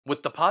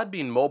With the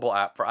Podbean mobile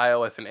app for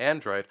iOS and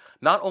Android,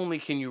 not only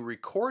can you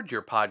record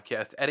your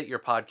podcast, edit your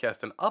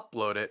podcast, and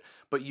upload it,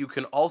 but you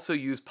can also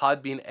use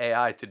Podbean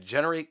AI to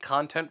generate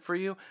content for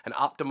you and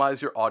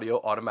optimize your audio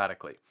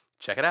automatically.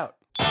 Check it out.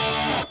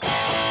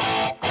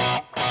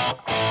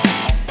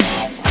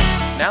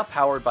 Now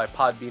powered by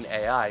Podbean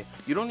AI,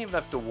 you don't even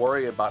have to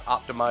worry about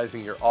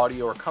optimizing your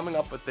audio or coming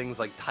up with things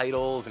like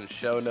titles and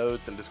show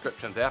notes and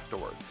descriptions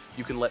afterwards.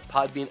 You can let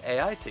Podbean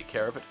AI take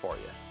care of it for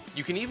you.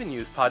 You can even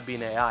use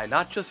Podbean AI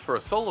not just for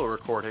a solo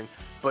recording,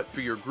 but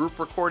for your group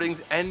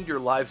recordings and your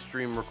live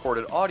stream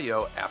recorded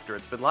audio after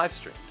it's been live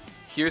streamed.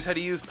 Here's how to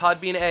use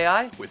Podbean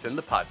AI within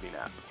the Podbean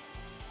app.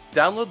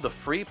 Download the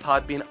free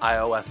Podbean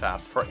iOS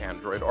app for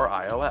Android or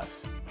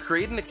iOS.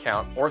 Create an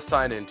account or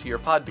sign in to your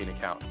Podbean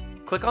account.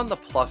 Click on the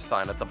plus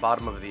sign at the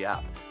bottom of the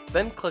app,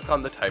 then click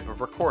on the type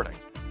of recording.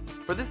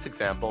 For this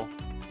example,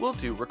 we'll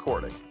do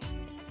recording.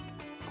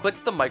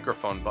 Click the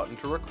microphone button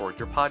to record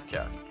your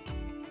podcast.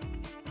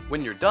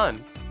 When you're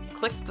done,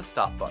 click the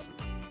stop button.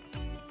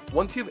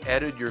 Once you've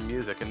added your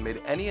music and made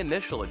any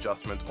initial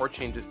adjustments or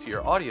changes to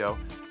your audio,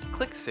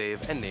 click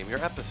Save and name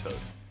your episode.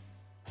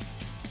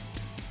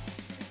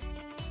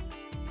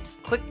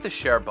 Click the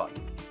Share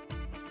button.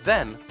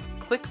 Then,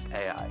 click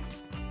AI.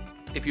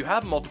 If you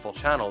have multiple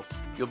channels,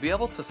 you'll be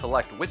able to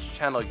select which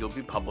channel you'll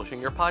be publishing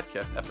your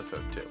podcast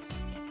episode to.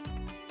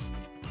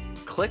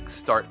 Click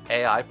Start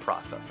AI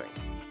Processing.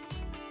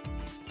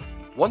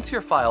 Once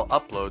your file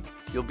uploads,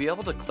 you'll be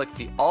able to click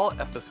the All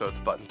Episodes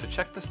button to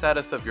check the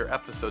status of your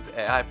episode's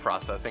AI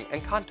processing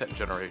and content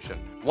generation.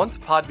 Once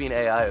Podbean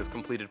AI has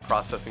completed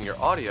processing your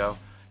audio,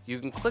 you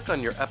can click on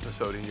your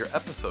episode in your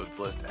episodes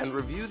list and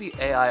review the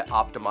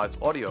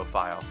AI-optimized audio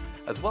file,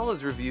 as well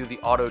as review the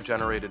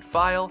auto-generated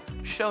file,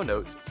 show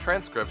notes,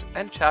 transcripts,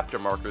 and chapter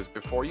markers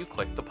before you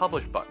click the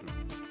Publish button.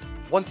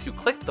 Once you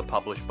click the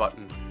Publish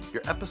button,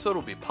 your episode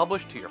will be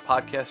published to your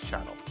podcast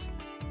channel.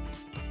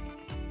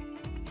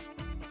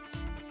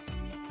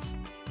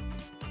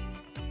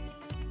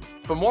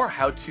 For more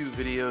how-to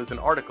videos and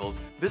articles,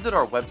 visit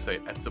our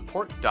website at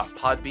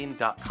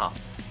support.podbean.com.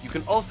 You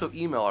can also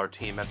email our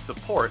team at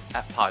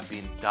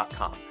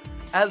support@podbean.com.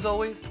 As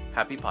always,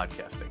 happy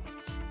podcasting.